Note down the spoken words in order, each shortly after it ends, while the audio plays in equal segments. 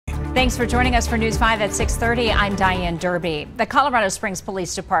Thanks for joining us for News 5 at 6:30. I'm Diane Derby. The Colorado Springs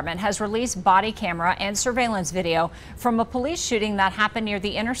Police Department has released body camera and surveillance video from a police shooting that happened near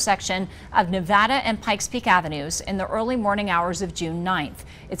the intersection of Nevada and Pikes Peak Avenues in the early morning hours of June 9th.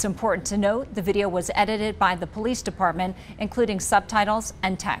 It's important to note the video was edited by the police department, including subtitles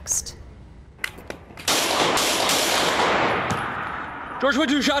and text. George,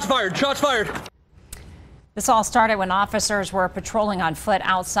 1-2, shots fired, shots fired. This all started when officers were patrolling on foot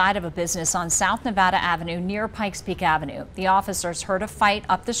outside of a business on South Nevada Avenue near Pikes Peak Avenue. The officers heard a fight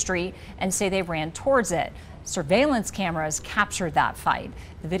up the street and say they ran towards it. Surveillance cameras captured that fight.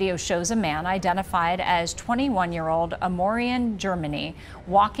 The video shows a man identified as 21-year-old Amorian Germany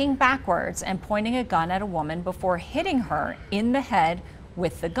walking backwards and pointing a gun at a woman before hitting her in the head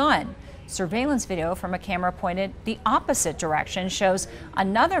with the gun. Surveillance video from a camera pointed the opposite direction shows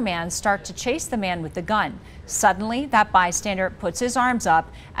another man start to chase the man with the gun. Suddenly, that bystander puts his arms up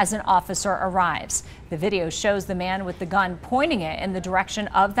as an officer arrives. The video shows the man with the gun pointing it in the direction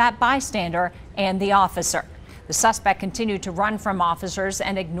of that bystander and the officer. The suspect continued to run from officers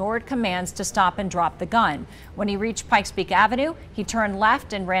and ignored commands to stop and drop the gun. When he reached Pikes Peak Avenue, he turned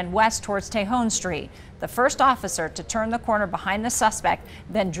left and ran west towards Tejon Street. The first officer to turn the corner behind the suspect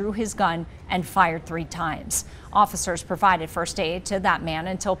then drew his gun and fired 3 times. Officers provided first aid to that man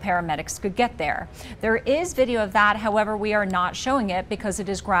until paramedics could get there. There is video of that, however, we are not showing it because it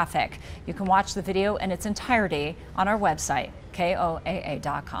is graphic. You can watch the video in its entirety on our website,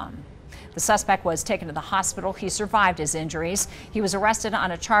 KOAA.com. The suspect was taken to the hospital. He survived his injuries. He was arrested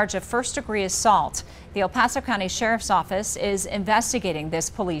on a charge of first-degree assault. The El Paso County Sheriff's Office is investigating this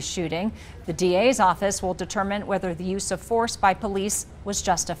police shooting. The DA's office will determine whether the use of force by police was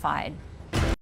justified.